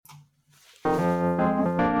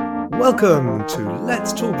Welcome to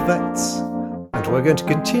Let's Talk Vets, and we're going to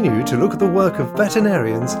continue to look at the work of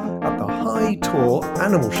veterinarians at the High Tor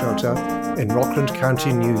Animal Shelter in Rockland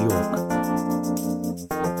County, New York.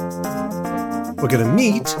 We're going to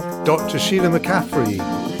meet Dr. Sheila McCaffrey,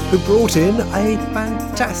 who brought in a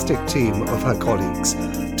fantastic team of her colleagues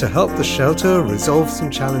to help the shelter resolve some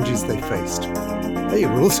challenges they faced. Hey,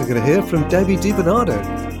 we're also going to hear from Debbie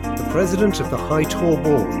DiBernardo, the president of the High Tor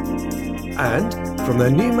Board, and from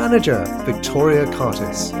their new manager, Victoria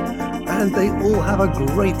Curtis. And they all have a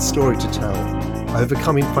great story to tell,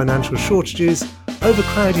 overcoming financial shortages,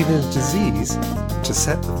 overcrowding and disease, to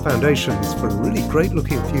set the foundations for a really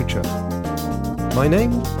great-looking future. My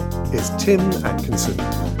name is Tim Atkinson,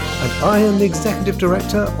 and I am the Executive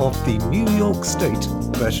Director of the New York State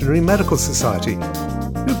Veterinary Medical Society,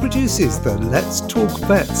 who produces the Let's Talk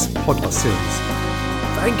Vets podcast series.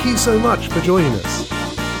 Thank you so much for joining us.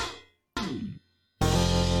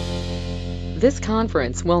 This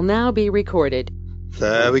conference will now be recorded.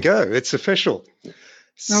 There we go. It's official. Okay.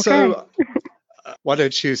 So why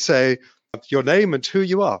don't you say your name and who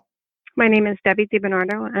you are? My name is Debbie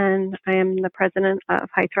DiBernardo, and I am the president of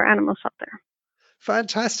High Tor Animal Shelter.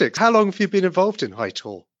 Fantastic. How long have you been involved in High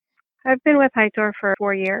Tor? I've been with High Tor for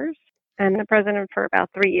 4 years and the president for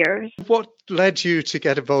about 3 years. What led you to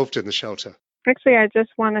get involved in the shelter? Actually, I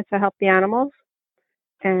just wanted to help the animals,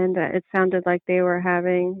 and it sounded like they were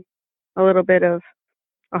having a little bit of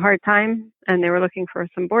a hard time, and they were looking for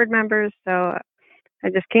some board members, so I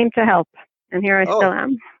just came to help, and here I still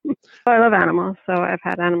am. I love animals, so I've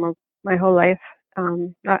had animals my whole life.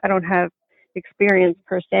 I don't have experience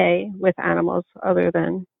per se with animals other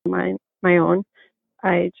than my own.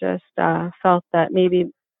 I just felt that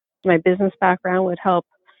maybe my business background would help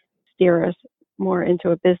steer us more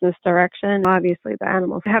into a business direction. Obviously, the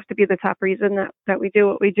animals have to be the top reason that we do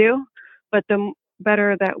what we do, but the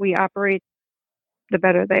better that we operate, the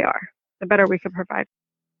better they are, the better we can provide.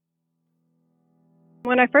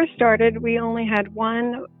 When I first started, we only had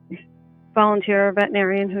one volunteer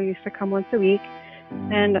veterinarian who used to come once a week.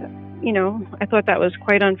 And, I thought that was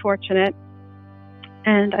quite unfortunate.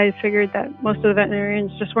 And I figured that most of the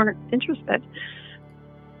veterinarians just weren't interested.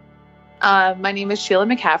 My name is Sheila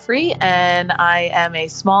McCaffrey, and I am a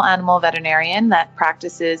small animal veterinarian that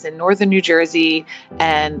practices in northern New Jersey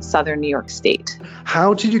and southern New York State.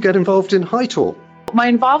 How did you get involved in High Tor? My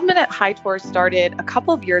involvement at High Tor started a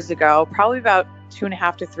couple of years ago, probably about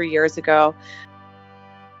 2.5 to 3 years ago.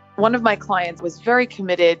 One of my clients was very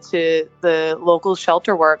committed to the local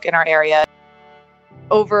shelter work in our area.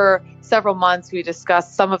 Over several months, we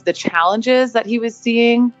discussed some of the challenges that he was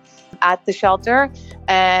seeing at the shelter,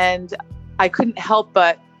 and I couldn't help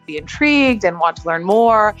but be intrigued and want to learn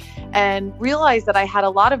more and realize that I had a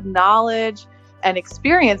lot of knowledge and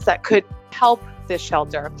experience that could help this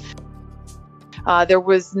shelter. There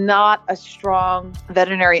was not a strong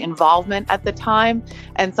veterinary involvement at the time,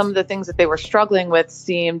 and some of the things that they were struggling with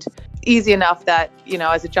seemed easy enough that,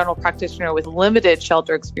 as a general practitioner with limited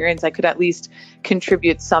shelter experience, I could at least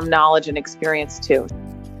contribute some knowledge and experience to.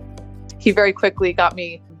 He very quickly got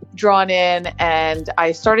me drawn in, and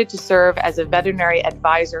I started to serve as a veterinary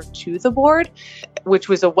advisor to the board, which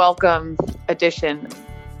was a welcome addition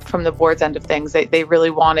from the board's end of things. They really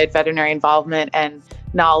wanted veterinary involvement and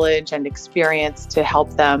knowledge and experience to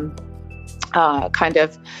help them kind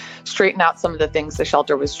of straighten out some of the things the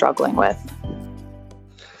shelter was struggling with.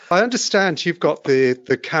 I understand you've got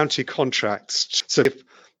the county contracts, so if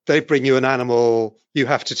they bring you an animal, you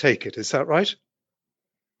have to take it. Is that right?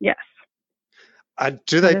 Yes. And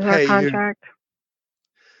do they pay contract?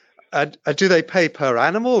 And do they pay per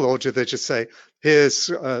animal, or do they just say, here's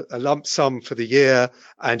a lump sum for the year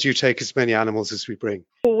and you take as many animals as we bring?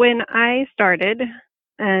 When I started,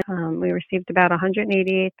 we received about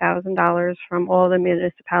 $188,000 from all the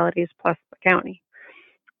municipalities plus the county.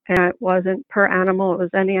 And it wasn't per animal, it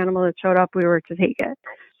was any animal that showed up, we were to take it.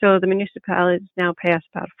 So the municipalities now pay us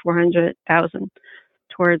about $400,000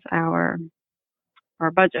 towards our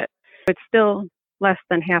budget. It's still less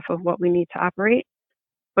than half of what we need to operate,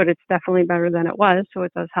 but it's definitely better than it was, so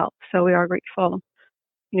it does help. So we are grateful,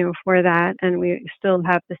 for that, and we still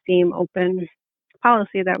have the same open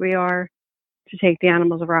policy that we are to take the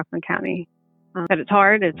animals of Rockland County. But it's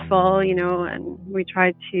hard, it's full, and we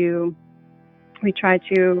try to,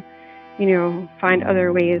 find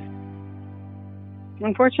other ways.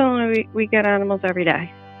 Unfortunately, we get animals every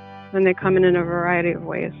day, and they come in a variety of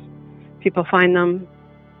ways. People find them,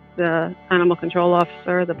 the animal control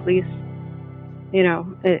officer, the police.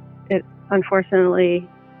 It unfortunately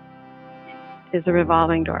is a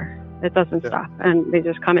revolving door. It doesn't stop, and they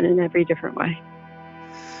just come in every different way.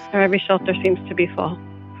 Every shelter seems to be full.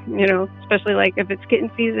 especially like if it's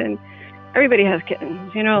kitten season, everybody has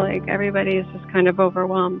kittens, like everybody is just kind of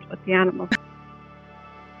overwhelmed with the animals.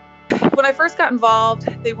 When I first got involved,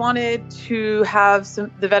 they wanted to have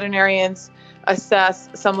the veterinarians assess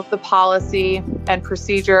some of the policy and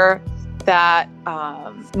procedure that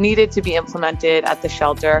needed to be implemented at the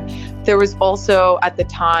shelter. There was also, at the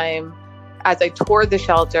time, as I toured the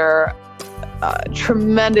shelter, a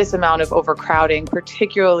tremendous amount of overcrowding,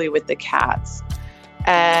 particularly with the cats.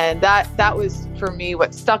 And that was, for me,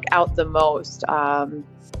 what stuck out the most. The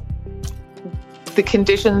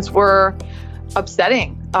conditions were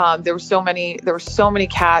upsetting. There were so many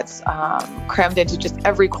cats crammed into just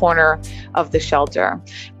every corner of the shelter.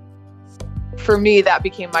 For me, that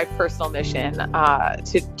became my personal mission,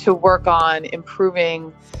 to work on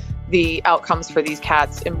improving the outcomes for these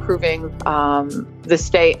cats, improving the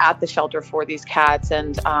stay at the shelter for these cats,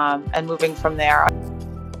 and moving from there.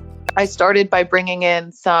 I started by bringing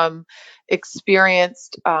in some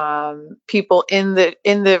experienced people in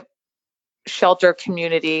the shelter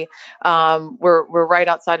community. We're right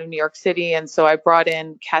outside of New York City, and so I brought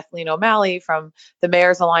in Kathleen O'Malley from the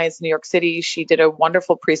Mayor's Alliance New York City. She did a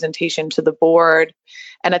wonderful presentation to the board,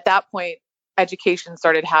 and at that point, education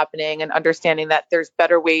started happening and understanding that there's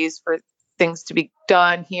better ways for things to be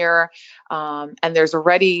done here, and there's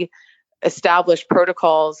already established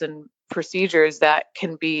protocols and procedures that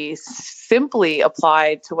can be simply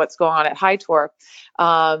applied to what's going on at Hightorp.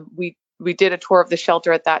 We did a tour of the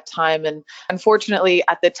shelter at that time, and unfortunately,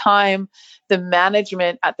 at the time, the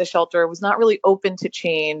management at the shelter was not really open to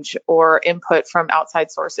change or input from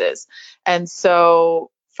outside sources. And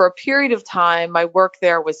so for a period of time, my work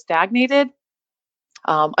there was stagnated.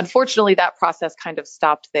 Unfortunately, that process kind of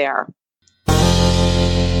stopped there.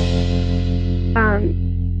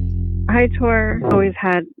 Hightorp always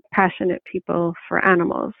had passionate people for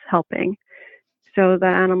animals helping. So the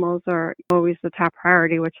animals are always the top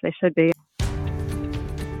priority, which they should be.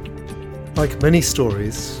 Like many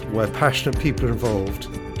stories where passionate people are involved,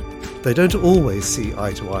 they don't always see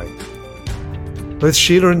eye to eye. Both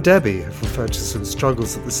Sheila and Debbie have referred to some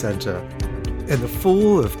struggles at the centre. In the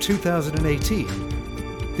fall of 2018,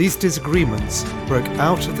 these disagreements broke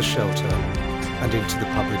out of the shelter and into the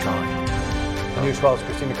public eye. News 12's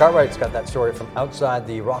Christina Cartwright's got that story from outside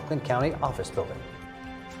the Rockland County office building.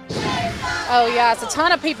 Oh, yes, a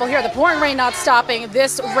ton of people here. The pouring rain not stopping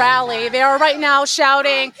this rally. They are right now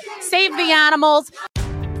shouting, "Save the animals."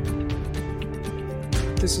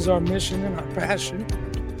 This is our mission and our passion,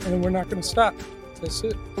 and we're not going to stop. That's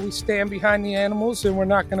it. We stand behind the animals, and we're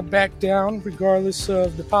not going to back down regardless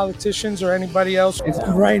of the politicians or anybody else.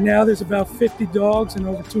 Right now, there's about 50 dogs and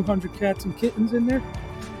over 200 cats and kittens in there.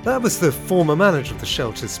 That was the former manager of the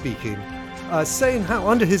shelter speaking, saying how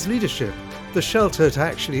under his leadership, the shelter had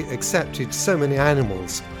actually accepted so many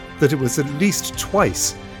animals that it was at least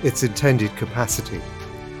twice its intended capacity.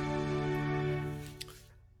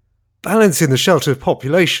 Balancing the shelter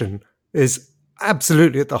population is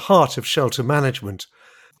absolutely at the heart of shelter management.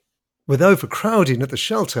 With overcrowding at the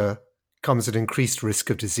shelter comes an increased risk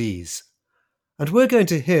of disease. And we're going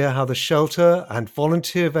to hear how the shelter and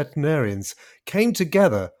volunteer veterinarians came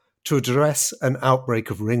together to address an outbreak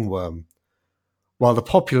of ringworm. While the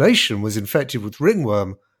population was infected with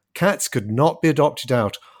ringworm, cats could not be adopted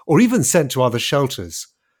out or even sent to other shelters,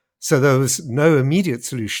 so there was no immediate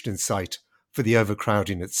solution in sight for the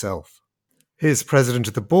overcrowding itself. Here's President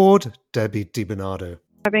of the Board, Debbie DiBernardo.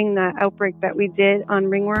 Having the outbreak that we did on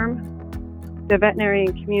ringworm, the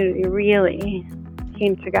veterinarian community really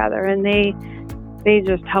came together, and they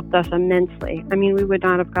just helped us immensely. I mean, we would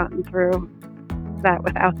not have gotten through that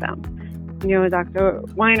without them. Dr.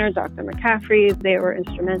 Weiner, Dr. McCaffrey, they were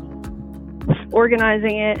instrumental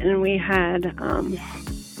organizing it, and we had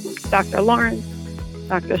Dr. Lawrence,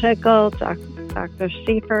 Dr. Schickel, Dr.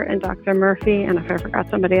 Schaefer, and Dr. Murphy, and if I forgot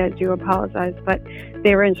somebody, I do apologize, but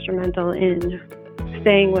they were instrumental in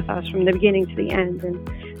staying with us from the beginning to the end and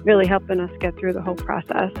really helping us get through the whole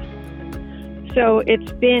process. So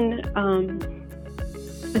it's been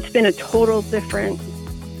a total different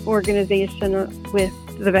organization with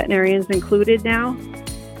the veterinarians included now.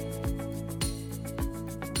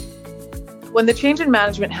 When the change in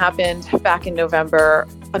management happened back in November,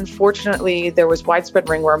 unfortunately, there was widespread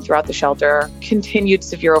ringworm throughout the shelter, continued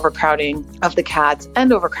severe overcrowding of the cats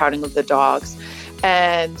and overcrowding of the dogs,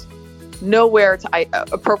 and nowhere to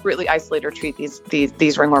appropriately isolate or treat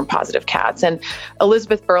these ringworm positive cats. And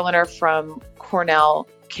Elizabeth Berliner from Cornell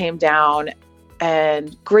came down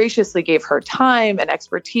and graciously gave her time and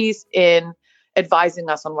expertise in advising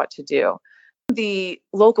us on what to do. The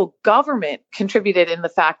local government contributed in the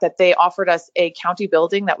fact that they offered us a county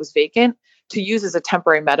building that was vacant to use as a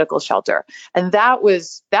temporary medical shelter. And that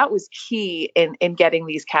was key in getting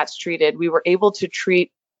these cats treated. We were able to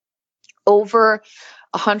treat over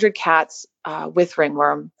 100 cats with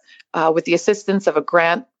ringworm with the assistance of a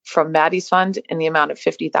grant from Maddie's Fund in the amount of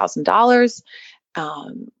 $50,000,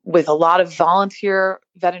 with a lot of volunteer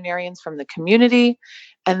veterinarians from the community.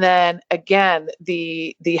 And then again,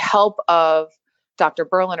 the help of Dr.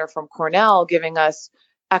 Berliner from Cornell giving us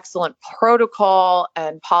excellent protocol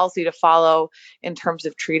and policy to follow in terms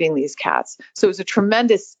of treating these cats. So it was a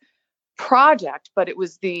tremendous project, but it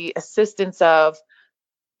was the assistance of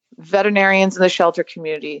veterinarians in the shelter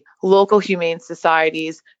community, local humane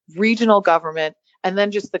societies, regional government, and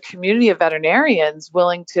then just the community of veterinarians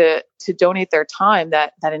willing to donate their time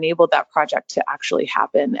that enabled that project to actually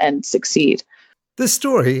happen and succeed. This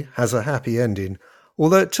story has a happy ending,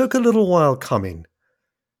 although it took a little while coming.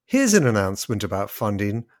 Here's an announcement about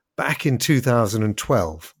funding back in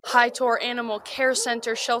 2012. Hightower Animal Care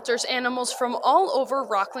Center shelters animals from all over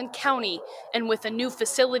Rockland County, and with a new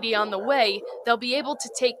facility on the way, they'll be able to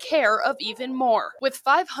take care of even more. With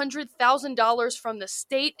 $500,000 from the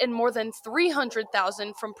state and more than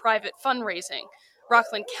 $300,000 from private fundraising,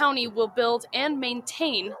 Rockland County will build and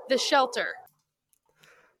maintain the shelter.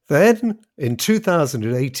 Then, in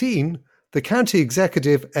 2018, the county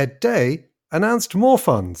executive, Ed Day, announced more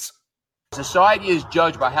funds. Society is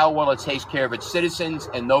judged by how well it takes care of its citizens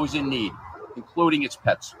and those in need, including its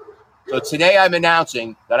pets. So today I'm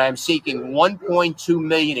announcing that I am seeking $1.2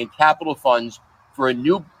 million in capital funds for a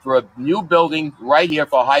new building right here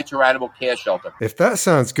for Hightower Animal Care Shelter. If that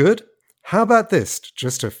sounds good, how about this?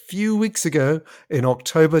 Just a few weeks ago, in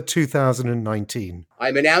October 2019.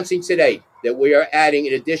 I'm announcing today that we are adding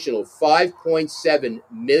an additional $5.7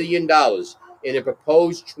 million in a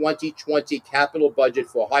proposed 2020 capital budget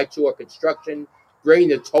for Hightower construction, bringing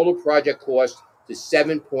the total project cost to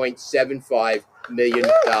 $7.75 million.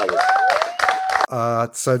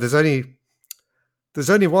 So there's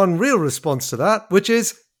only one real response to that, which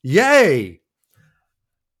is yay!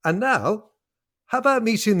 And now, how about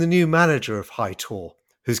meeting the new manager of Hightower,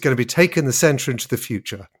 who's going to be taking the centre into the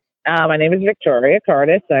future? My name is Victoria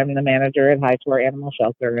Cardis. I'm the manager at Hightower Animal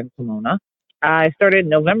Shelter in Pomona. I started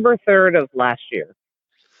November 3rd of last year.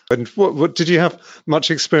 And what did you have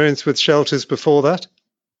much experience with shelters before that?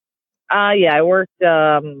 Yeah, I worked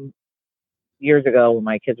years ago when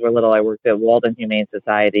my kids were little. I worked at Walden Humane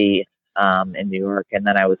Society in New York, and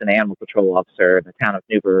then I was an animal control officer in the town of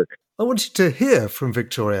Newburgh. I wanted to hear from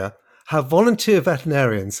Victoria how volunteer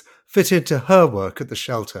veterinarians fit into her work at the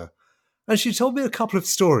shelter. And she told me a couple of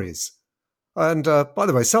stories. And by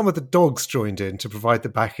the way, some of the dogs joined in to provide the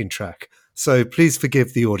backing track. So please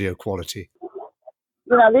forgive the audio quality.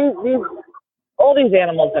 You know, all these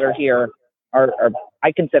animals that are here are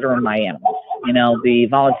I consider them my animals. You know, the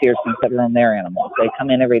volunteers consider them their animals. They come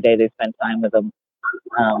in every day. They spend time with them.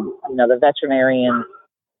 You know, the veterinarians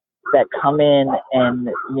that come in and,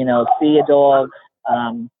 you know, see a dog.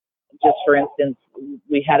 Just for instance,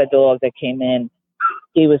 we had a dog that came in.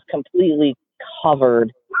 He was completely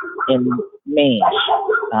covered in mange,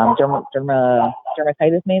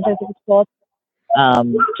 dermatitis mange, I think it's called.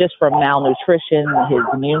 Just from malnutrition, his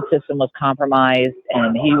immune system was compromised,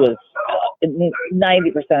 and he was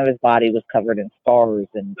 90% of his body was covered in scars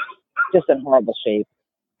and just in horrible shape.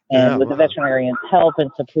 And with the veterinarian's help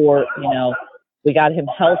and support, you know, we got him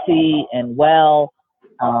healthy and well.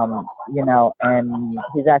 You know, and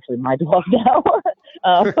he's actually my dog now.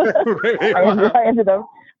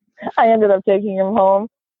 I ended up taking him home.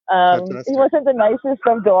 He wasn't the nicest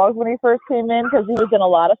of dogs when he first came in because he was in a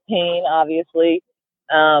lot of pain, obviously.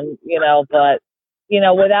 You know, but, you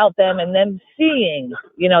know, without them and them seeing,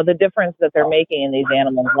 you know, the difference that they're making in these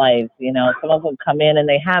animals' lives, you know, some of them come in and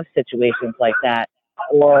they have situations like that.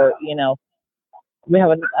 Or, you know, we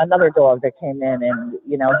have another dog that came in and,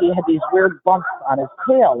 you know, he had these weird bumps on his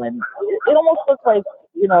tail, and it almost looked like,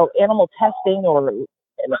 you know, animal testing or an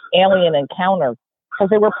alien encounter because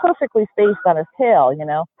they were perfectly spaced on his tail, you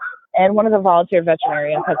know. And one of the volunteer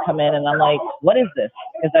veterinarians had come in and I'm like, what is this?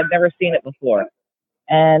 Because I've never seen it before.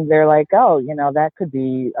 And they're like, oh, you know, that could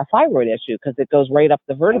be a thyroid issue because it goes right up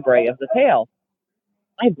the vertebrae of the tail.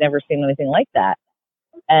 I've never seen anything like that.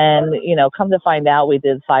 And, you know, come to find out, we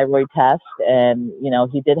did thyroid test, and, you know,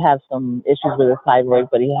 he did have some issues with his thyroid,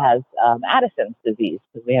 but he has Addison's disease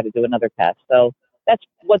because we had to do another test. So that's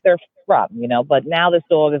what they're from, you know. But now this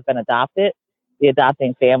dog has been adopted. The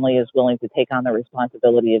adopting family is willing to take on the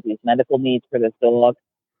responsibility of these medical needs for this dog.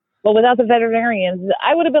 But without the veterinarians,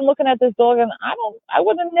 I would have been looking at this dog and I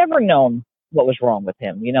would have never known what was wrong with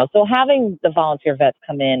him, you know. So having the volunteer vets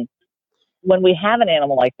come in when we have an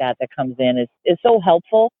animal like that comes in is so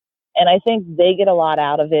helpful. And I think they get a lot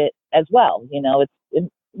out of it as well.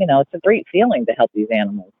 It's a great feeling to help these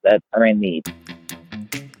animals that are in need.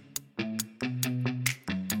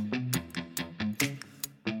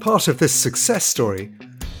 Part of this success story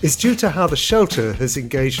is due to how the shelter has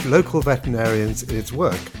engaged local veterinarians in its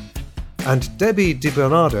work. And Debbie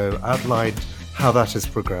DiBernardo outlined how that has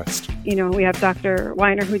progressed. We have Dr.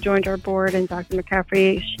 Weiner who joined our board, and Dr.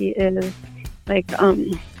 McCaffrey, she is like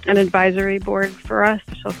an advisory board for us.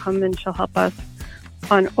 She'll come and she'll help us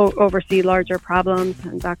oversee larger problems.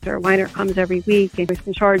 And Dr. Weiner comes every week and is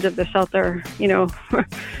in charge of the shelter,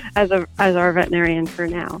 as our veterinarian for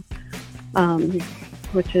now,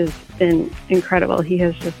 which has been incredible. He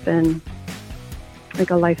has just been like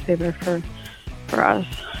a lifesaver for us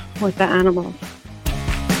with the animals.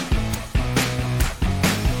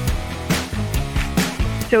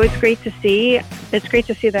 So it's great to see. It's great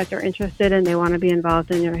to see that they're interested and they want to be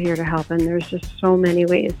involved and they're here to help. And there's just so many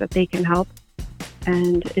ways that they can help.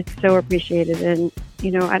 And it's so appreciated. And,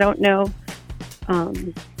 I don't know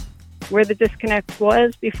where the disconnect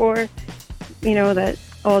was before, that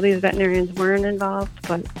all these veterinarians weren't involved.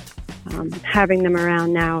 But having them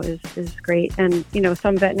around now is great. And,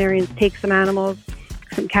 some veterinarians take some animals,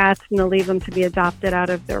 some cats, and they'll leave them to be adopted out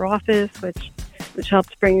of their office, which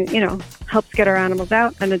helps helps get our animals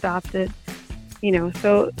out and adopted,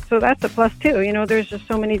 so that's a plus too. There's just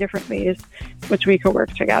so many different ways which we could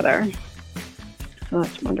work together. So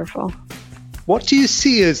that's wonderful. What do you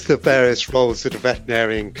see as the various roles that a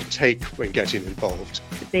veterinarian could take when getting involved?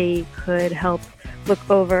 They could help look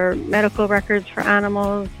over medical records for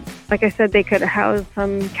animals. Like I said, they could house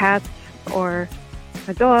some cats or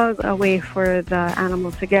a dog, a way for the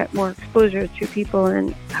animal to get more exposure to people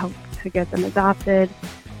and help to get them adopted.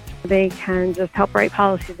 They can just help write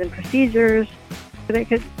policies and procedures. They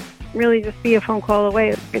could really just be a phone call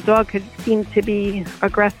away. A dog could seem to be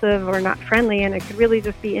aggressive or not friendly, and it could really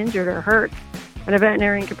just be injured or hurt. And a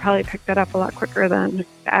veterinarian could probably pick that up a lot quicker than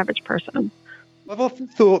the average person. I've often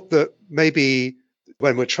thought that maybe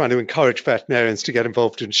when we're trying to encourage veterinarians to get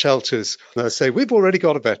involved in shelters, they'll say, we've already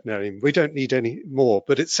got a veterinarian, we don't need any more.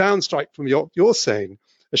 But it sounds like from you're saying,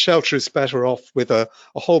 a shelter is better off with a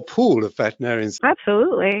whole pool of veterinarians.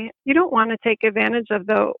 Absolutely. You don't want to take advantage of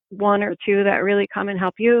the one or two that really come and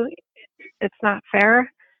help you. It's not fair.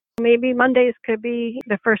 Maybe Mondays could be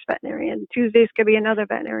the first veterinarian. Tuesdays could be another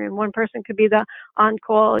veterinarian. One person could be the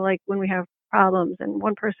on-call, like when we have problems, and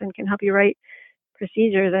one person can help you write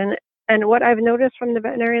procedures. And what I've noticed from the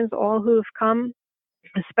veterinarians, all who've come,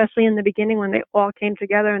 especially in the beginning when they all came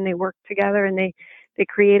together and they worked together and they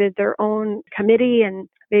created their own committee and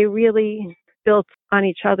they really built on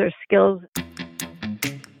each other's skills.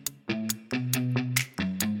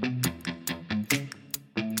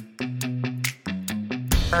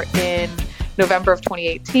 In November of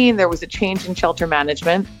 2018, there was a change in shelter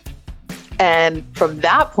management. And from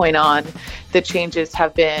that point on, the changes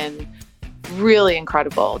have been really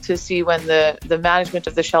incredible to see when the management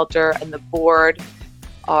of the shelter and the board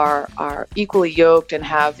are equally yoked and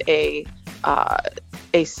have a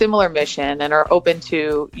similar mission and are open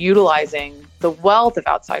to utilizing the wealth of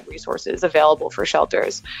outside resources available for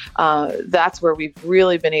shelters. That's where we've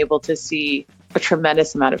really been able to see a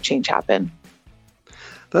tremendous amount of change happen.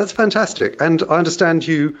 That's fantastic. And I understand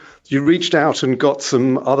you reached out and got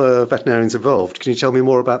some other veterinarians involved. Can you tell me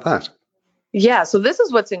more about that? Yeah, so this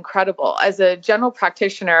is what's incredible. As a general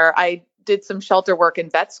practitioner, I did some shelter work in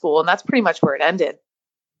vet school, and that's pretty much where it ended.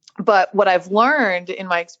 But what I've learned in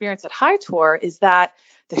my experience at Hightour is that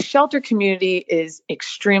the shelter community is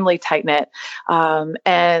extremely tight-knit.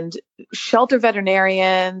 And shelter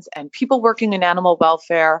veterinarians and people working in animal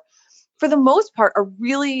welfare, for the most part, are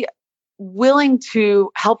really willing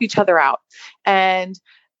to help each other out. And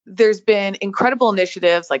there's been incredible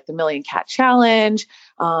initiatives like the Million Cat Challenge.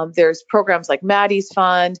 There's programs like Maddie's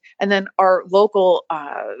Fund, and then our local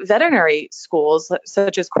veterinary schools,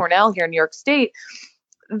 such as Cornell here in New York State,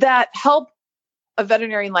 that help a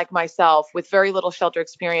veterinarian like myself with very little shelter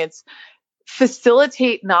experience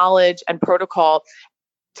facilitate knowledge and protocol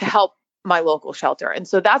to help my local shelter. And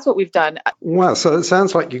so that's what we've done. Wow. So it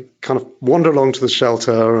sounds like you kind of wander along to the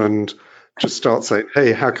shelter and just start saying,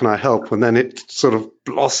 hey, how can I help? And then it sort of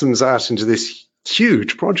blossoms out into this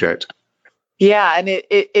huge project. Yeah, and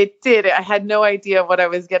it did. I had no idea what I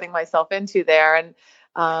was getting myself into there. And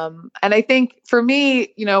I think for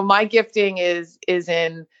me, my gifting is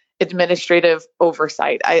in administrative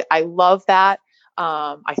oversight. I love that.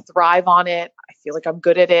 I thrive on it. I feel like I'm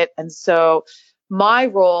good at it. And so my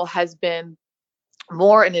role has been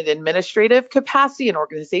more in an administrative capacity, an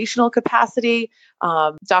organizational capacity.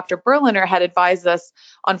 Dr. Berliner had advised us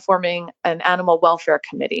on forming an animal welfare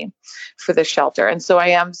committee for the shelter. And so I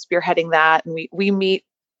am spearheading that. And we meet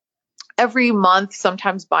every month,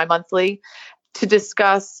 sometimes bi-monthly, to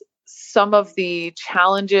discuss some of the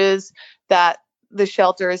challenges that the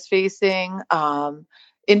shelter is facing,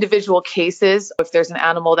 individual cases. If there's an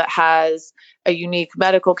animal that has a unique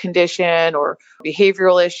medical condition or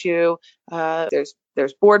behavioral issue,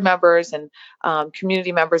 there's board members and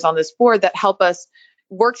community members on this board that help us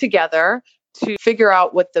work together to figure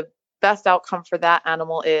out what the best outcome for that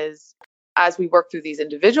animal is. As we work through these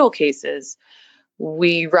individual cases,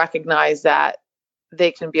 we recognize that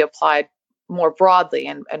they can be applied more broadly,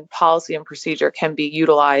 and policy and procedure can be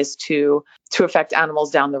utilized to affect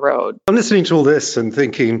animals down the road. I'm listening to all this and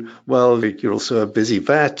thinking, well, you're also a busy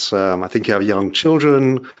vet. I think you have young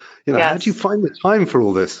children. Yes. How do you find the time for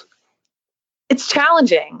all this? It's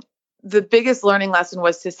challenging. The biggest learning lesson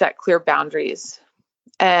was to set clear boundaries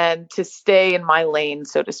and to stay in my lane,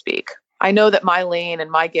 so to speak. I know that my lane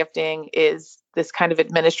and my gifting is this kind of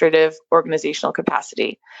administrative organizational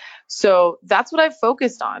capacity. So that's what I've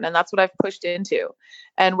focused on, and that's what I've pushed into.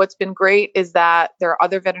 And what's been great is that there are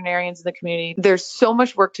other veterinarians in the community. There's so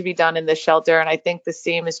much work to be done in this shelter, and I think the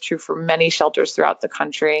same is true for many shelters throughout the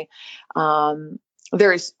country.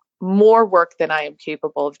 There is more work than I am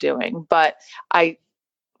capable of doing, but I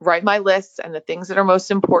write my lists and the things that are most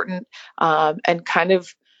important, and kind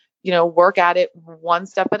of, work at it one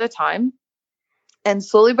step at a time. And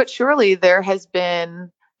slowly but surely, there has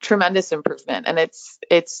been tremendous improvement, and it's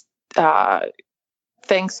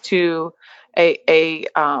thanks to a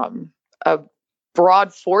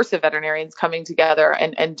broad force of veterinarians coming together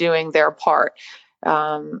and doing their part.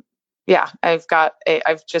 I've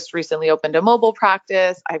just recently opened a mobile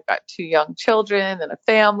practice. I've got 2 young children and a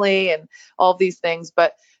family and all these things,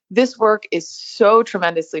 but this work is so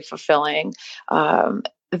tremendously fulfilling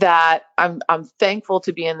that I'm thankful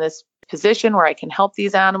to be in this position where I can help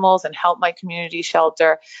these animals and help my community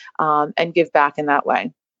shelter and give back in that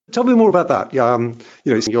way. Tell me more about that.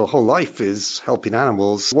 Your whole life is helping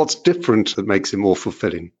animals. What's different that makes it more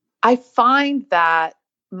fulfilling? I find that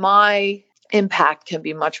my impact can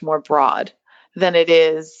be much more broad than it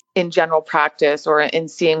is in general practice or in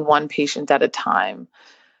seeing one patient at a time.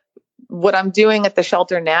 What I'm doing at the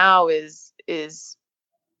shelter now is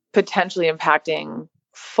potentially impacting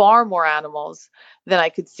far more animals than I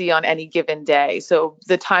could see on any given day. So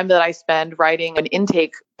the time that I spend writing an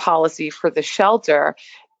intake policy for the shelter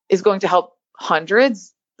is going to help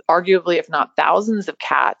hundreds, arguably, if not thousands of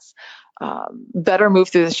cats better move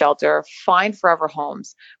through the shelter, find forever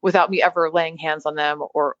homes without me ever laying hands on them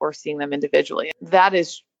or seeing them individually. That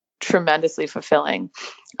is tremendously fulfilling.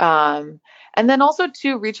 And then also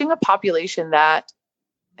to reaching a population that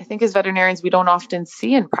I think as veterinarians, we don't often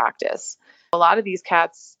see in practice. A lot of these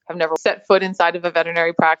cats have never set foot inside of a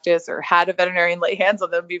veterinary practice or had a veterinarian lay hands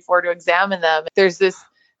on them before to examine them. There's this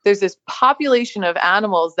population of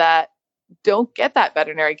animals that don't get that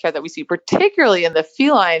veterinary care that we see, particularly in the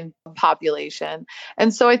feline population.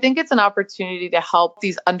 And so I think it's an opportunity to help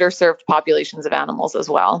these underserved populations of animals as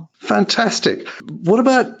well. Fantastic. What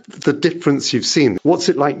about the difference you've seen? What's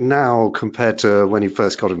it like now compared to when you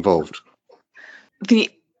first got involved? The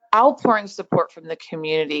outpouring support from the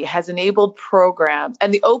community has enabled programs,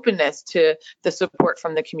 and the openness to the support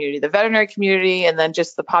from the community, the veterinary community, and then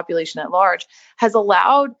just the population at large, has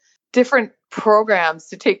allowed different programs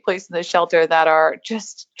to take place in the shelter that are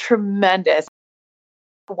just tremendous.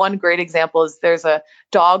 One great example is there's a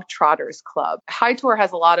dog trotters club. Hightower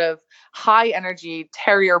has a lot of high energy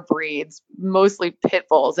terrier breeds, mostly pit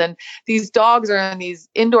bulls, and these dogs are on these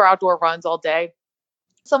indoor-outdoor runs all day.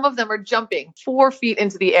 Some of them are jumping 4 feet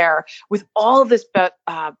into the air with all of this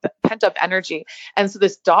pent-up energy. And so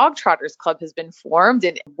this Dog Trotters Club has been formed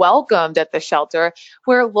and welcomed at the shelter,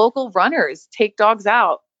 where local runners take dogs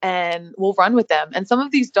out and will run with them. And some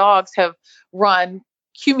of these dogs have run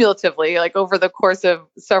cumulatively, like over the course of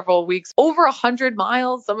several weeks, over 100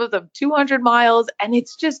 miles, some of them 200 miles. And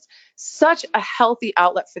it's just such a healthy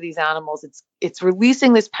outlet for these animals. It's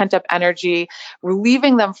releasing this pent up energy,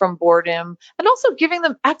 relieving them from boredom, and also giving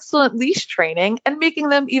them excellent leash training and making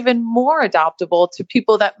them even more adaptable to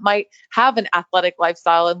people that might have an athletic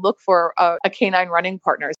lifestyle and look for a canine running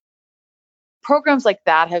partner. Programs like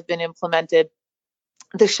that have been implemented.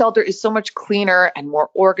 The shelter is so much cleaner and more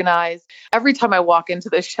organized. Every time I walk into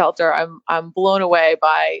the shelter, I'm blown away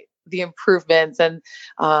by the improvements and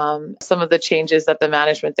some of the changes that the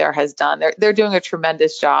management there has done. They're doing a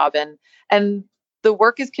tremendous job, and the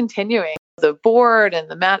work is continuing. The board and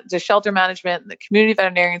the shelter management and the community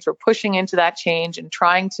veterinarians were pushing into that change and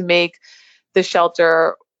trying to make the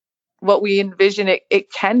shelter what we envision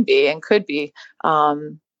it can be and could be.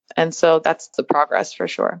 And so that's the progress for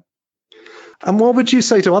sure. And what would you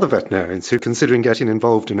say to other veterinarians who are considering getting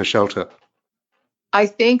involved in a shelter? I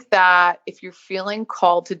think that if you're feeling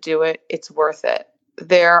called to do it, it's worth it.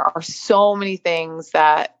 There are so many things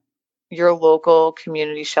that your local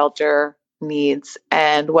community shelter needs.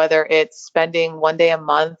 And whether it's spending one day a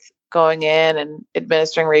month going in and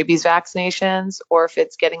administering rabies vaccinations, or if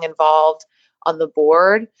it's getting involved on the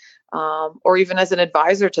board, or even as an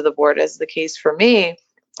advisor to the board, as the case for me,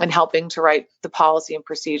 and helping to write the policy and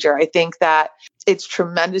procedure, I think that it's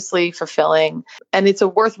tremendously fulfilling and it's a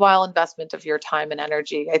worthwhile investment of your time and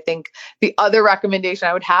energy. I think the other recommendation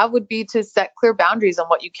I would have would be to set clear boundaries on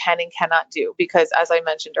what you can and cannot do, because as I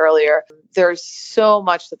mentioned earlier, there's so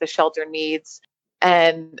much that the shelter needs,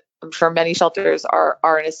 and I'm sure many shelters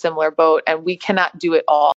are in a similar boat, and we cannot do it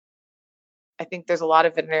all. I think there's a lot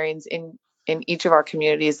of veterinarians in each of our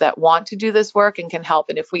communities that want to do this work and can help.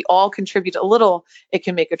 And if we all contribute a little, it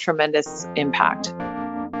can make a tremendous impact.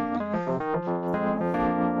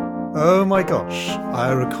 Oh my gosh,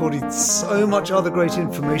 I recorded so much other great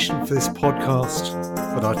information for this podcast,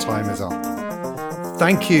 but our time is up.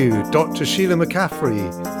 Thank you, Dr. Sheila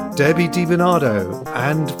McCaffrey, Debbie DiBernardo,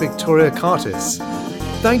 and Victoria Curtis.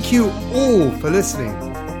 Thank you all for listening.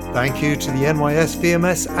 Thank you to the NYS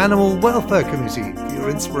VMS Animal Welfare Committee for your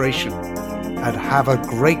inspiration. And have a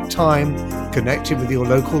great time connecting with your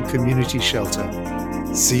local community shelter.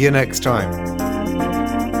 See you next time.